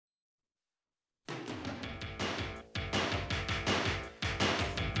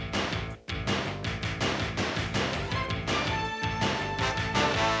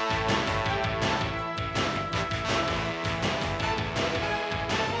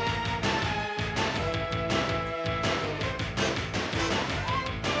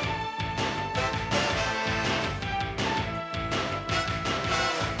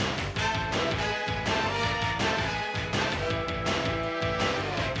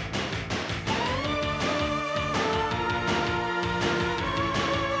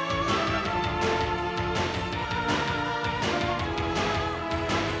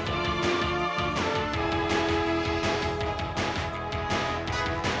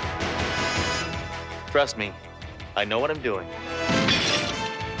Trust me, I know what I'm doing.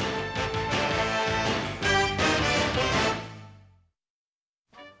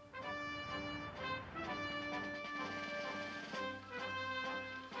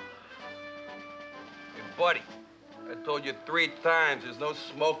 Hey, buddy, I told you 3 times there's no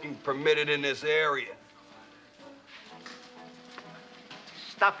smoking permitted in this area.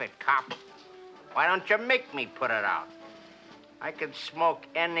 Stuff it, cop. Why don't you make me put it out? I can smoke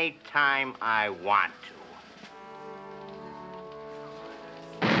any time I want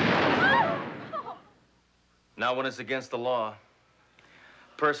to. Not when it's against the law.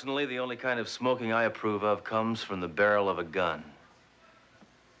 Personally, the only kind of smoking I approve of comes from the barrel of a gun.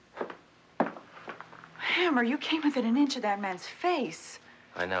 Hammer, you came within an inch of that man's face.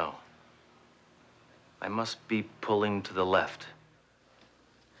 I know. I must be pulling to the left.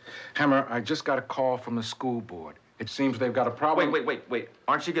 Hammer, I just got a call from the school board. It seems they've got a problem. Wait.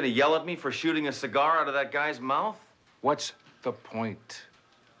 Aren't you gonna yell at me for shooting a cigar out of that guy's mouth? What's the point?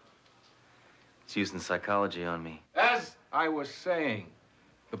 It's using psychology on me. As I was saying,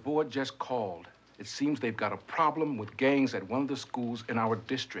 the board just called. It seems they've got a problem with gangs at one of the schools in our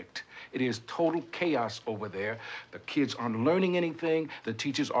district. It is total chaos over there. The kids aren't learning anything. The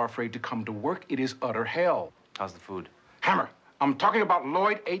teachers are afraid to come to work. It is utter hell. How's the food? Hammer, I'm talking about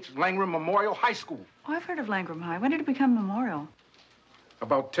Lloyd H. Langram Memorial High School. Oh, I've heard of Langram High. When did it become Memorial?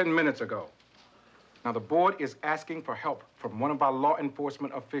 About 10 minutes ago. Now, the board is asking for help from one of our law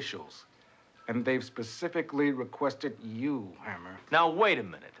enforcement officials. And they've specifically requested you, Hammer. Now, wait a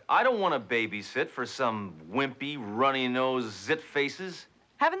minute. I don't want to babysit for some wimpy, runny-nosed zit faces.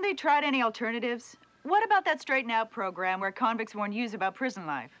 Haven't they tried any alternatives? What about that Straighten Out program where convicts warn youths about prison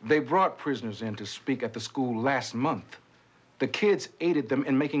life? They brought prisoners in to speak at the school last month. The kids aided them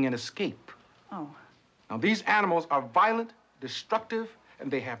in making an escape. Oh. Now, these animals are violent, destructive,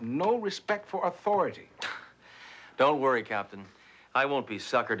 and they have no respect for authority. Don't worry, Captain. I won't be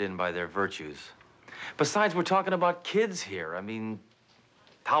suckered in by their virtues. Besides, we're talking about kids here. I mean,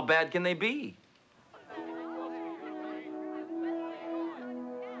 how bad can they be?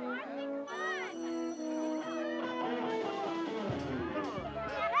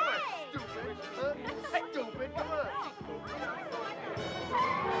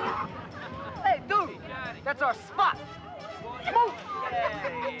 Hey, dude, that's our spot. Move!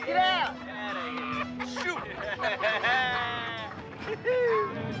 Get out! Shoot!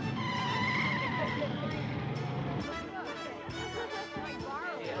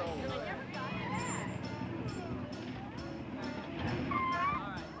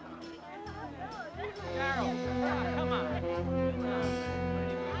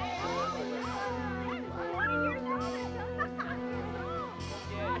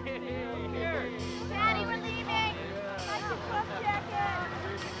 Daddy, we're leaving. Like the truck jacket.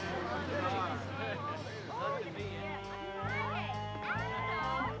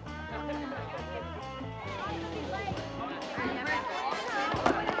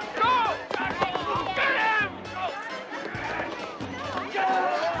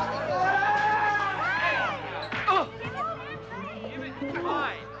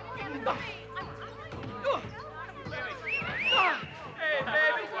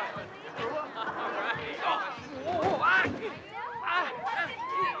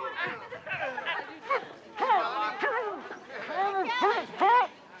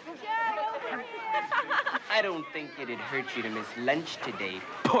 I don't think it'd hurt you to miss lunch today,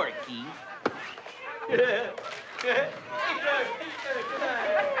 Porky.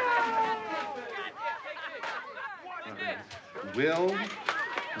 Will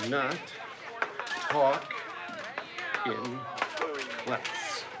not talk in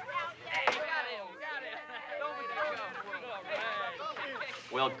class.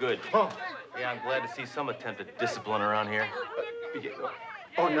 Well, good. Oh. Yeah, I'm glad to see some attempt at discipline around here.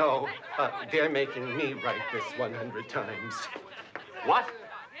 Oh, no. They're making me write this 100 times. What?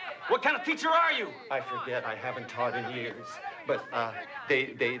 What kind of teacher are you? I forget. I haven't taught in years. But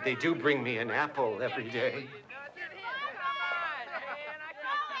they do bring me an apple every day.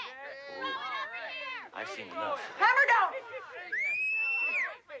 I've seen enough. Hammer down!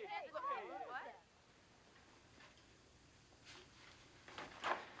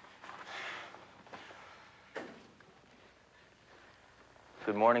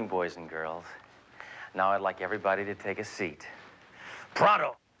 Good morning, boys and girls. Now I'd like everybody to take a seat.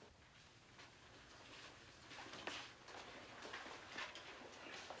 Pronto!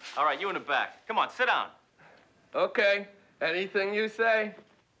 All right, you in the back. Come on, sit down. Okay, anything you say.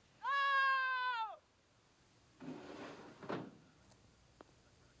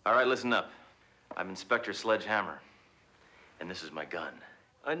 All right, listen up. I'm Inspector Sledgehammer, and this is my gun.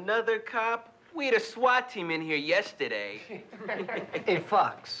 Another cop? We had a SWAT team in here yesterday. Hey,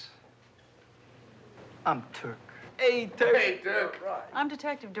 Fox. I'm Turk. Hey, Turk. Hey, Turk. Right. I'm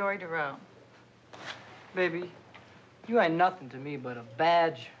Detective Dory DeRoe. Baby, you ain't nothing to me but a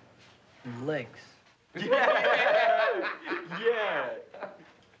badge and legs. Yeah.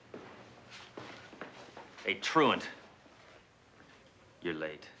 Hey, truant. You're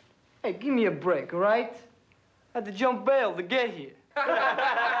late. Hey, give me a break, all right? I had to jump bail to get here.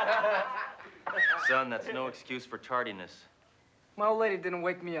 Son, that's no excuse for tardiness. My old lady didn't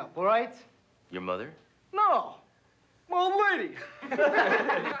wake me up, all right? Your mother? No, my old lady.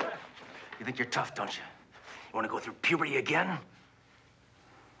 You think you're tough, don't you? You want to go through puberty again?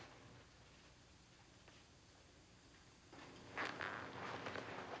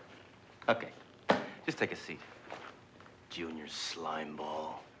 Okay, just take a seat. Junior slime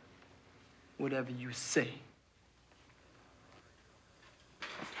ball. Whatever you say.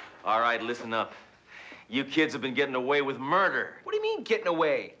 All right, listen up. You kids have been getting away with murder. What do you mean getting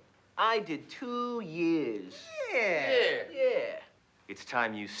away? I did 2 years. Yeah. It's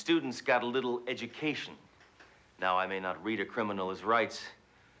time you students got a little education. Now, I may not read a criminal his rights,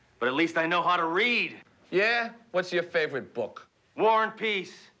 but at least I know how to read. Yeah? What's your favorite book? War and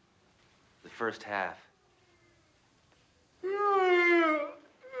Peace. The first half.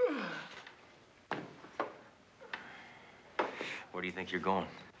 Where do you think you're going?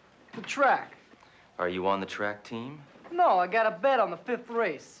 The track. Are you on the track team? No, I got a bet on the 5th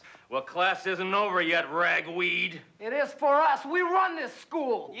race. Well, class isn't over yet, ragweed. It is for us. We run this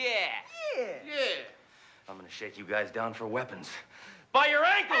school. Yeah. I'm gonna shake you guys down for weapons. By your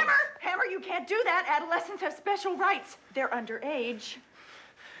ankles! Hammer, you can't do that. Adolescents have special rights. They're underage.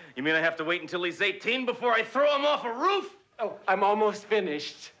 You mean I have to wait until he's 18 before I throw him off a roof? Oh, I'm almost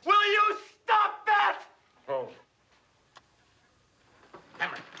finished. Will you stop that? Oh.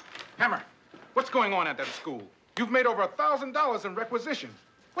 Hammer, what's going on at that school? You've made over $1,000 in requisitions.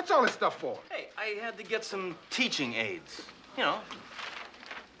 What's all this stuff for? Hey, I had to get some teaching aids. You know.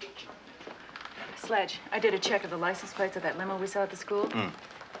 Sledge, I did a check of the license plates of that limo we saw at the school.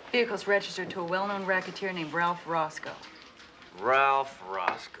 Vehicle's registered to a well-known racketeer named Ralph Roscoe. Ralph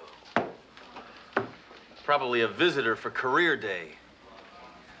Roscoe. Probably a visitor for career day.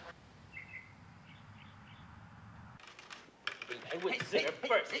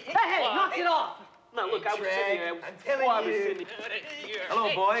 Hey, knock it off. Now, look, I was sitting here.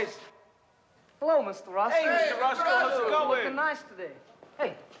 Hello, boys. Hello, Mr. Roscoe. Hey, Mr. Roscoe, how's it going? Looking nice today.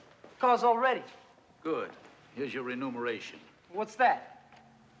 Hey, car's all ready. Good. Here's your remuneration. What's that?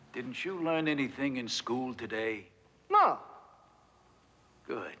 Didn't you learn anything in school today? No.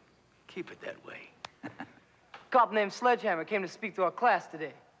 Good. Keep it that way. Cop named Sledgehammer came to speak to our class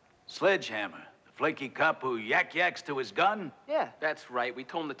today. Sledgehammer, the flaky cop who yaks to his gun? Yeah. That's right. We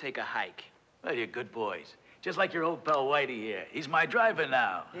told him to take a hike. Well, you're good boys. Just like your old pal Whitey here. He's my driver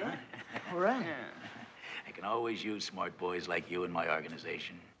now. Yeah? All right. I can always use smart boys like you in my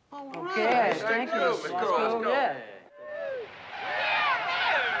organization. Okay, thank you, Mr. Roscoe. Yeah.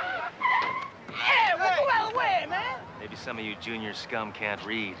 Hey, walk out of the way, man! Maybe some of you junior scum can't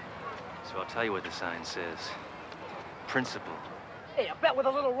read, so I'll tell you what the sign says. Principal. Hey, I bet with a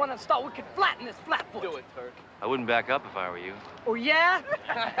little run and start we could flatten this flatfoot. Do it, Turk. I wouldn't back up if I were you. Oh, yeah?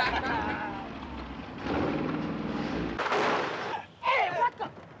 Hey, what the?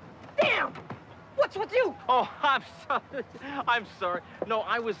 Damn! What's with you? Oh, I'm sorry. I'm sorry. No,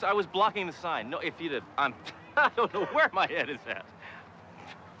 I was blocking the sign. No, if you'd have, I don't know where my head is at.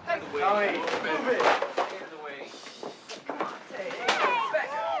 Move it.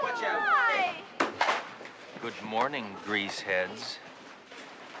 Watch out. Hi! Good morning, grease heads.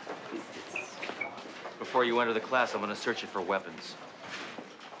 Before you enter the class, I'm gonna search you for weapons.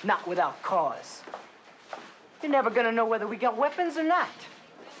 Not without cause. You're never gonna know whether we got weapons or not.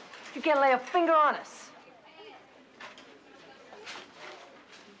 You can't lay a finger on us.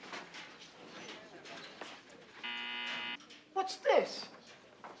 What's this?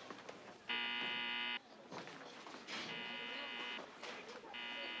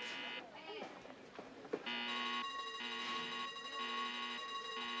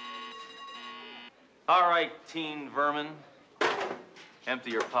 All right, teen vermin.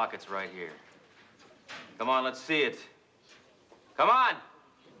 Empty your pockets right here. Come on, let's see it. Come on!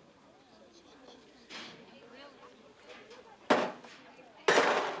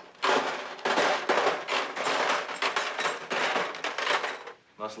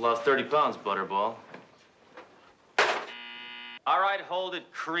 Must have lost 30 pounds, Butterball. All right, hold it,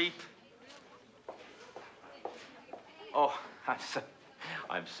 creep. Oh,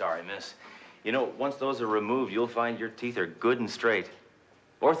 I'm sorry, miss. You know, once those are removed, you'll find your teeth are good and straight.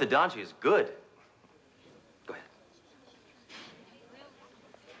 Orthodontia is good.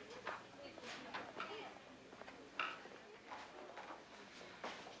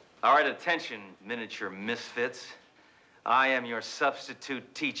 All right, attention, miniature misfits. I am your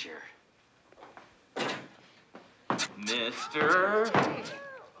substitute teacher. Mr.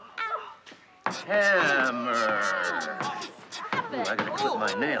 Hammer. Ooh, I gotta clip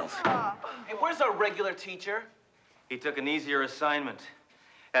my nails. Hey, where's our regular teacher? He took an easier assignment.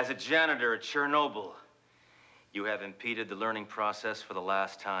 As a janitor at Chernobyl, you have impeded the learning process for the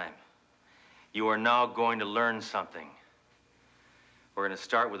last time. You are now going to learn something. We're going to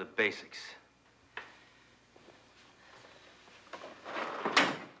start with the basics.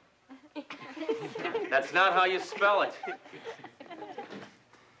 That's not how you spell it.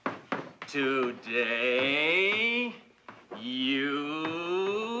 Today,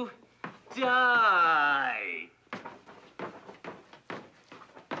 you die.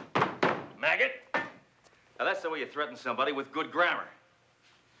 Maggot. Now, that's the way you threaten somebody with good grammar.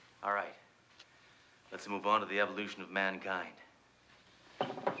 All right. Let's move on to the evolution of mankind.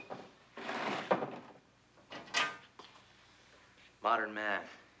 Modern man.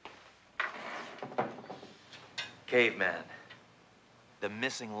 Caveman. The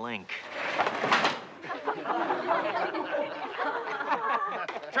missing link.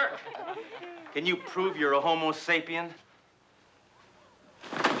 Turk, can you prove you're a Homo sapien?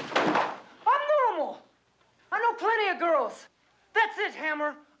 I'm normal. I know plenty of girls. That's it,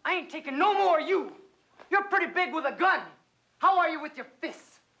 Hammer. I ain't taking no more of you. You're pretty big with a gun. How are you with your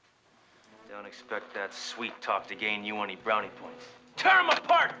fists? Don't expect that sweet talk to gain you any brownie points. Tear him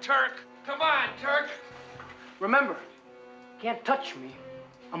apart, Turk! Come on, Turk. Remember, you can't touch me.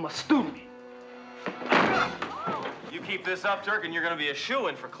 I'm a student. You keep this up, Turk, and you're gonna be a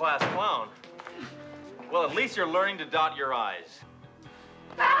shoo-in for class clown. Well, at least you're learning to dot your I's.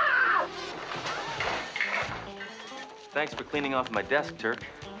 Thanks for cleaning off my desk, Turk.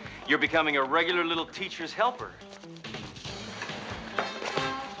 You're becoming a regular little teacher's helper.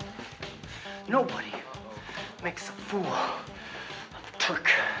 Nobody makes a fool of Turk.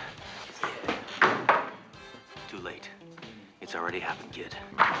 Too late. It's already happened, kid.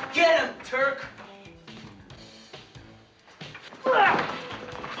 Get him, Turk!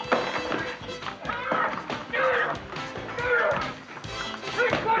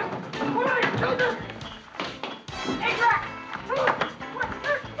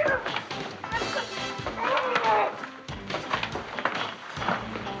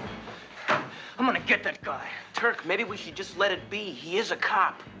 I'm gonna get that guy. Turk, maybe we should just let it be. He is a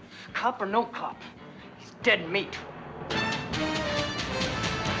cop. Cop or no cop, he's dead meat.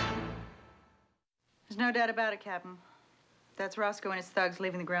 There's no doubt about it, Captain. That's Roscoe and his thugs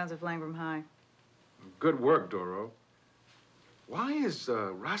leaving the grounds of Langram High. Good work, Doro. Why is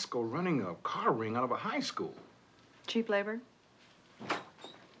Roscoe running a car ring out of a high school? Cheap labor? Where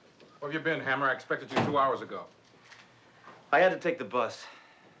have you been, Hammer? I expected you 2 hours ago. I had to take the bus.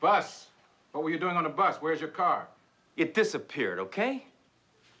 Bus? What were you doing on the bus? Where's your car? It disappeared, okay?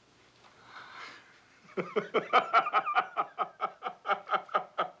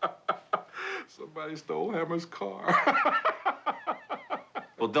 Somebody stole Hammer's car.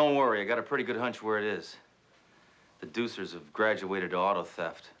 Well, don't worry. I got a pretty good hunch where it is. The Deucers have graduated to auto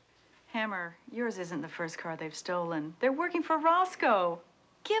theft. Hammer, yours isn't the first car they've stolen. They're working for Roscoe.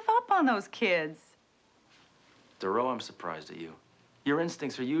 Give up on those kids. Doro, I'm surprised at you. Your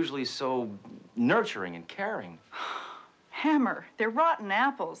instincts are usually so nurturing and caring. Hammer, they're rotten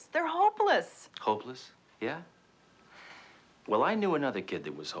apples. They're hopeless. Hopeless? Yeah? Well, I knew another kid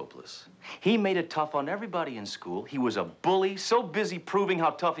that was hopeless. He made it tough on everybody in school. He was a bully, so busy proving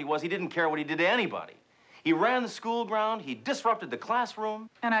how tough he was, he didn't care what he did to anybody. He ran the school ground, he disrupted the classroom.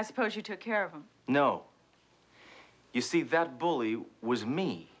 And I suppose you took care of him. No. You see, that bully was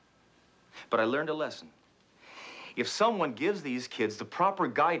me. But I learned a lesson. If someone gives these kids the proper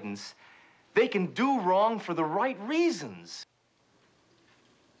guidance, they can do wrong for the right reasons.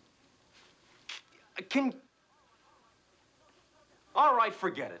 All right,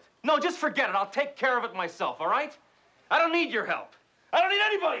 forget it. No, just forget it. I'll take care of it myself, all right? I don't need your help. I don't need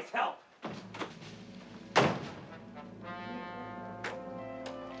anybody's help.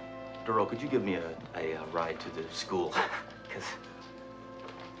 Doro, could you give me a ride to the school? Because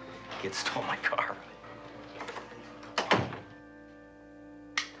kids stole my car.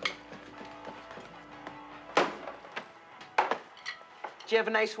 Did you have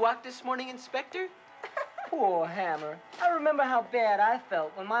a nice walk this morning, Inspector? Poor Hammer. I remember how bad I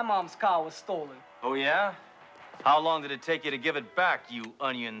felt when my mom's car was stolen. Oh, yeah? How long did it take you to give it back, you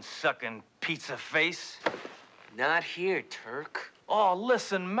onion-sucking pizza face? Not here, Turk. Oh,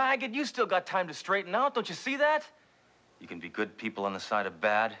 listen, maggot, you still got time to straighten out. Don't you see that? You can be good people on the side of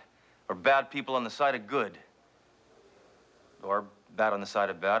bad, or bad people on the side of good. Or bad on the side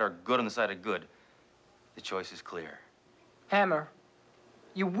of bad or good on the side of good. The choice is clear. Hammer,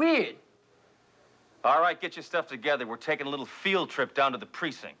 you weird. All right, get your stuff together. We're taking a little field trip down to the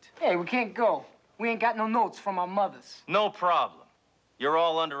precinct. Hey, we can't go. We ain't got no notes from our mothers. No problem. You're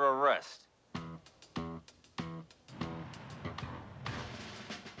all under arrest.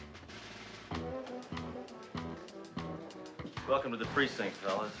 Welcome to the precinct,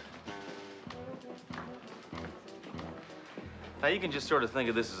 fellas. Now, you can just sort of think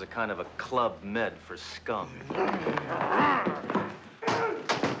of this as a kind of a club med for scum. Come on,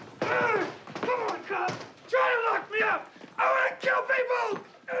 cop! Try to lock me up! I want to kill people!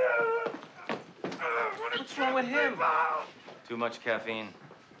 What's wrong with him? Too much caffeine.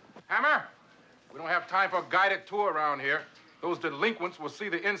 Hammer, we don't have time for a guided tour around here. Those delinquents will see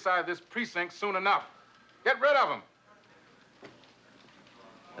the inside of this precinct soon enough. Get rid of them.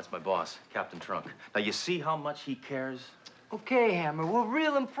 That's my boss, Captain Trunk. Now, you see how much he cares? Okay, Hammer, we're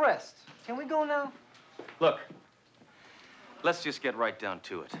real impressed. Can we go now? Look, let's just get right down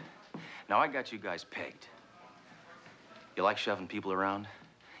to it. Now, I got you guys pegged. You like shoving people around?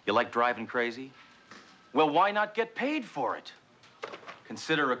 You like driving crazy? Well, why not get paid for it?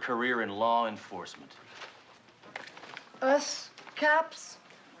 Consider a career in law enforcement. Us? Cops?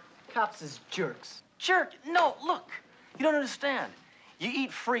 Cops is jerks. Jerk? No, look. You don't understand. You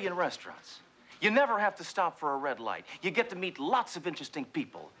eat free in restaurants. You never have to stop for a red light. You get to meet lots of interesting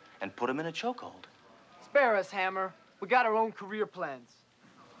people and put them in a chokehold. Spare us, Hammer. We got our own career plans.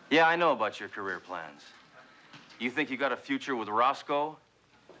 Yeah, I know about your career plans. You think you got a future with Roscoe?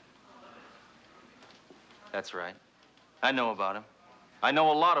 That's right. I know about him. I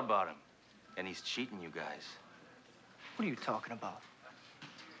know a lot about him. And he's cheating you guys. What are you talking about?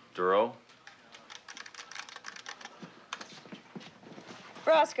 Duro?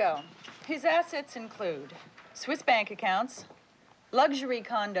 Roscoe, his assets include Swiss bank accounts, luxury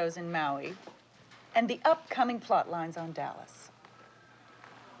condos in Maui, and the upcoming plot lines on Dallas.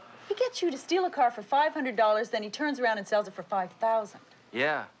 He gets you to steal a car for $500, then he turns around and sells it for $5,000.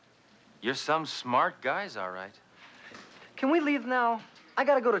 Yeah. You're some smart guys, all right. Can we leave now? I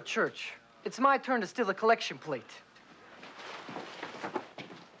gotta go to church. It's my turn to steal the collection plate.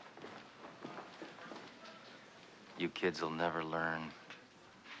 You kids will never learn.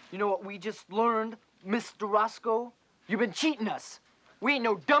 You know what we just learned, Mr. Roscoe? You've been cheating us. We ain't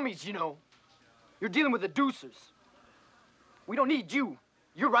no dummies, you know. You're dealing with the deucers. We don't need you.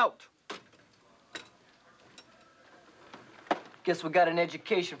 You're out. Guess we got an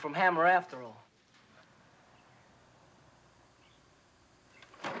education from Hammer after all.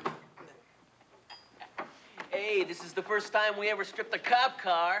 Hey, this is the first time we ever stripped a cop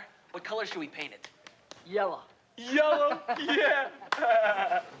car. What color should we paint it? Yellow. Yellow? Yeah.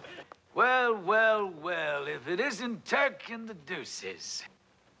 Well, well, well, if it isn't Turk and the Deuces.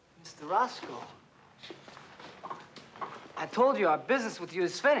 Mr. Roscoe, I told you our business with you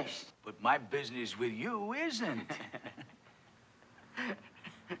is finished. But my business with you isn't.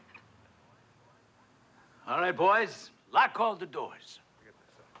 All right, boys, lock all the doors.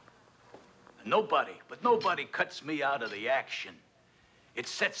 Nobody, but nobody cuts me out of the action. It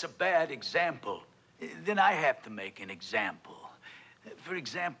sets a bad example. Then I have to make an example. For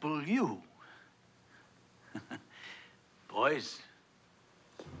example, you. Boys.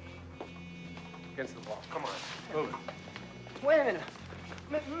 Against the wall. Come on. Move it. Wait a minute.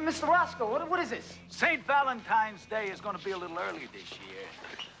 Mr. Roscoe, what is this? St. Valentine's Day is going to be a little early this year.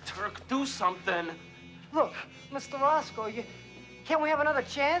 Turk, do something. Look, Mr. Roscoe, can't we have another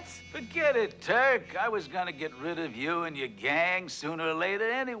chance? Forget it, Turk. I was going to get rid of you and your gang sooner or later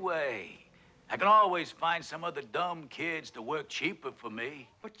anyway. I can always find some other dumb kids to work cheaper for me.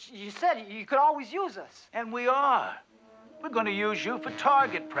 But you said you could always use us. And we are. We're going to use you for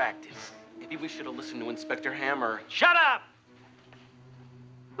target practice. Maybe we should have listened to Inspector Hammer. Shut up!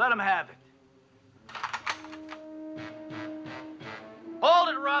 Let him have it. Hold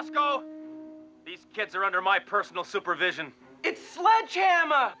it, Roscoe! These kids are under my personal supervision. It's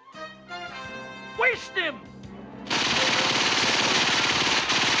Sledgehammer! Waste him!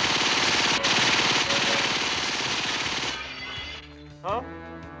 Huh?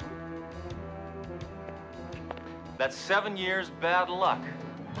 That's 7 years bad luck.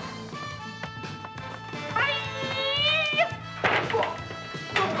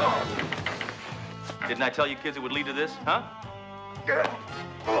 Didn't I tell you kids it would lead to this, huh?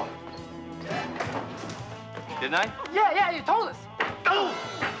 Didn't I? Yeah, you told us.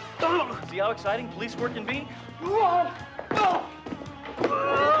 See how exciting police work can be?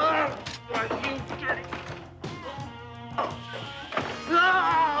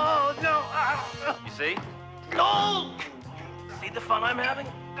 You see? No! See the fun I'm having?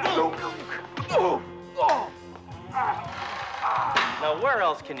 Now, where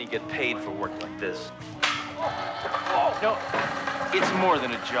else can you get paid for work like this? No, it's more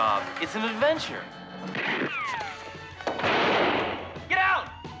than a job. It's an adventure. Get out!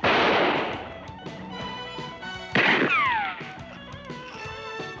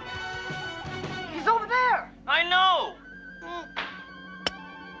 He's over there! I know!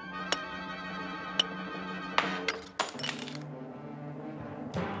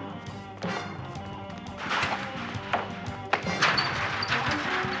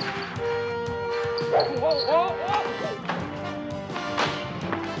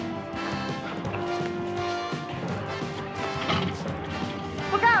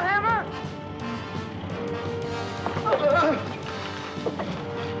 Look out, Hammer!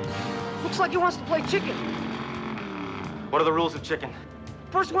 Looks like he wants to play chicken. What are the rules of chicken?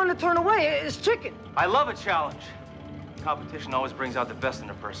 First one to turn away is chicken. I love a challenge. Competition always brings out the best in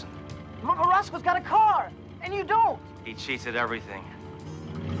a person. Uncle Roscoe's got a car, and you don't. He cheats at everything.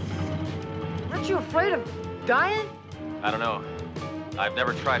 Aren't you afraid of dying? I don't know. I've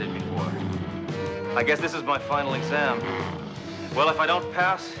never tried it before. I guess this is my final exam. Well, if I don't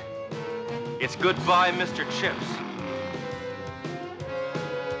pass, it's goodbye, Mr. Chips.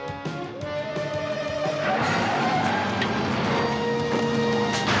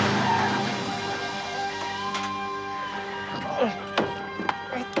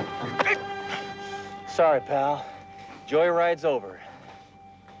 Sorry, pal. Joyride's over.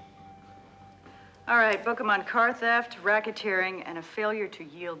 All right, book him on car theft, racketeering, and a failure to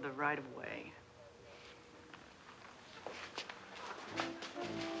yield the right of way.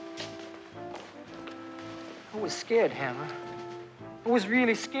 I was scared, Hammer. I was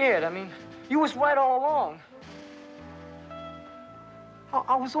really scared. I mean, you was right all along.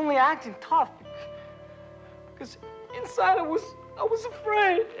 I was only acting tough because inside I was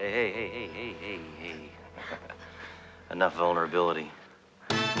afraid. Hey. Enough vulnerability.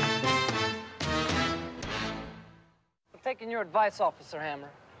 I'm taking your advice, Officer Hammer.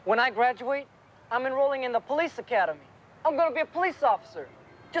 When I graduate, I'm enrolling in the police academy. I'm gonna be a police officer,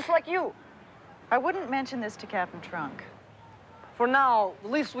 just like you. I wouldn't mention this to Captain Trunk. For now, the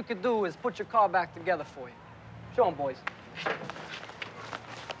least we could do is put your car back together for you. Show 'em, boys.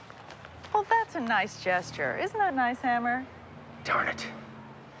 Well, that's a nice gesture. Isn't that nice, Hammer? Darn it.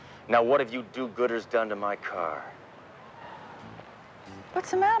 Now, what have you do-gooders done to my car?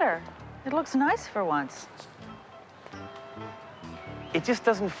 What's the matter? It looks nice for once. It just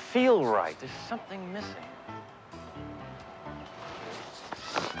doesn't feel right. There's something missing.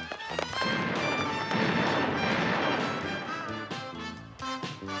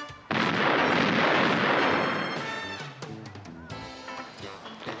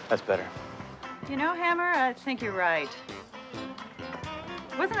 That's better. You know, Hammer, I think you're right.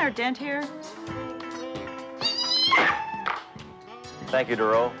 Wasn't there a dent here? Thank you,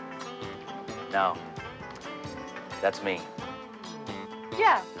 Duro. Now, that's me.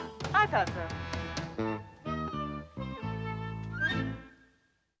 Yeah, I thought so.